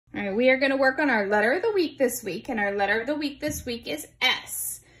All right, we are going to work on our letter of the week this week, and our letter of the week this week is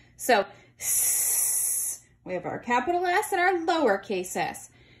S. So, S. We have our capital S and our lowercase s.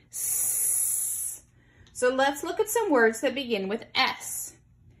 S. So let's look at some words that begin with S.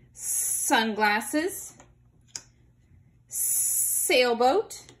 Sunglasses,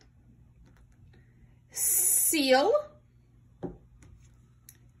 sailboat, seal,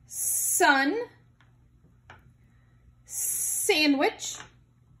 sun, sandwich,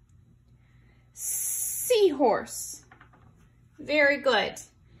 seahorse. Very good.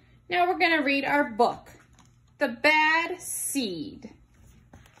 Now we're going to read our book, The Bad Seed.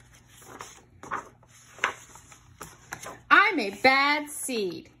 I'm a bad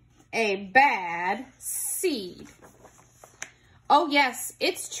seed. A bad seed. Oh yes,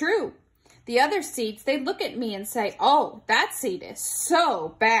 it's true. The other seeds, they look at me and say, oh, that seed is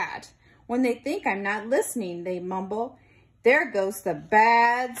so bad. When they think I'm not listening, they mumble, there goes the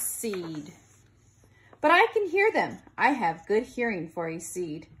bad seed. But I can hear them. I have good hearing for a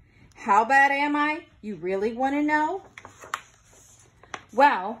seed. How bad am I? You really want to know?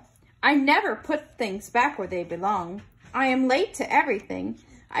 Well, I never put things back where they belong. I am late to everything.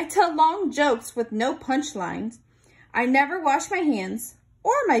 I tell long jokes with no punchlines. I never wash my hands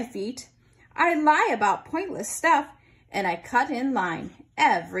or my feet. I lie about pointless stuff, and I cut in line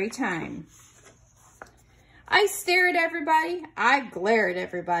every time. I stare at everybody. I glare at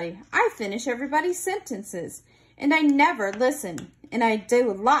everybody. I finish everybody's sentences, and I never listen. And I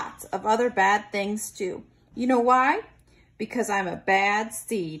do lots of other bad things too. You know why? Because I'm a bad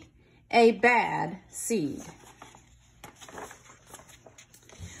seed. A bad seed.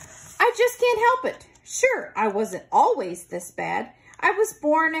 I just can't help it. Sure, I wasn't always this bad. I was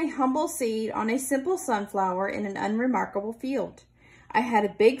born a humble seed on a simple sunflower in an unremarkable field. I had a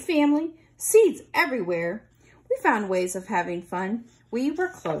big family, seeds everywhere. We found ways of having fun. We were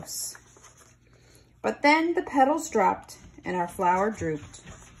close. But then the petals dropped and our flower drooped.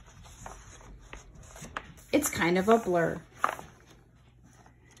 It's kind of a blur.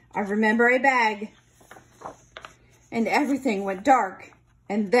 I remember a bag and everything went dark.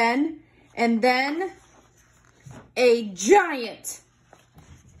 And then a giant.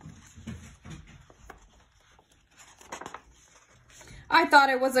 I thought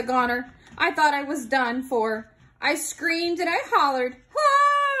I was a goner. I thought I was done for. I screamed and I hollered,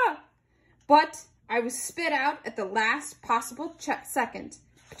 ah! But I was spit out at the last possible second.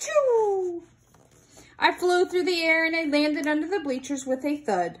 Achoo! I flew through the air and I landed under the bleachers with a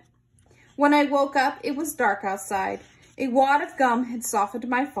thud. When I woke up, it was dark outside. A wad of gum had softened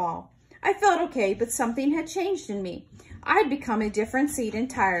my fall. I felt okay, but something had changed in me. I'd become a different seed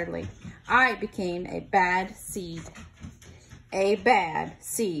entirely. I became a bad seed. A bad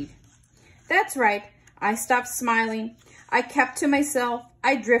seed. That's right. I stopped smiling. I kept to myself.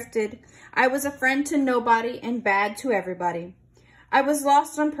 I drifted. I was a friend to nobody and bad to everybody. I was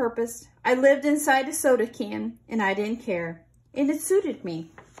lost on purpose. I lived inside a soda can, and I didn't care. And it suited me.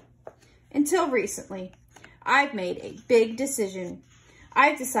 Until recently, I've made a big decision.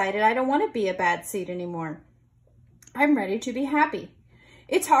 I've decided I don't want to be a bad seed anymore. I'm ready to be happy.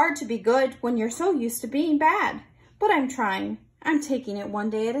 It's hard to be good when you're so used to being bad, but I'm trying. I'm taking it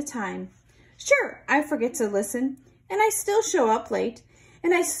one day at a time. Sure, I forget to listen, and I still show up late,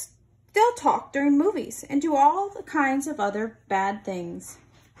 and I still talk during movies and do all the kinds of other bad things.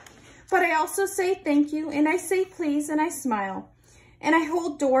 But I also say thank you, and I say please, and I smile. And I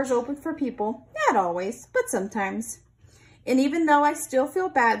hold doors open for people, not always, but sometimes. And even though I still feel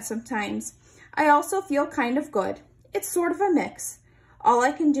bad sometimes, I also feel kind of good. It's sort of a mix. All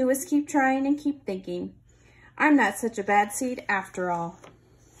I can do is keep trying and keep thinking. I'm not such a bad seed after all.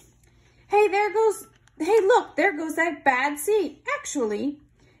 Hey, look, there goes that bad seed. Actually,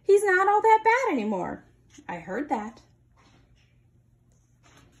 he's not all that bad anymore. I heard that.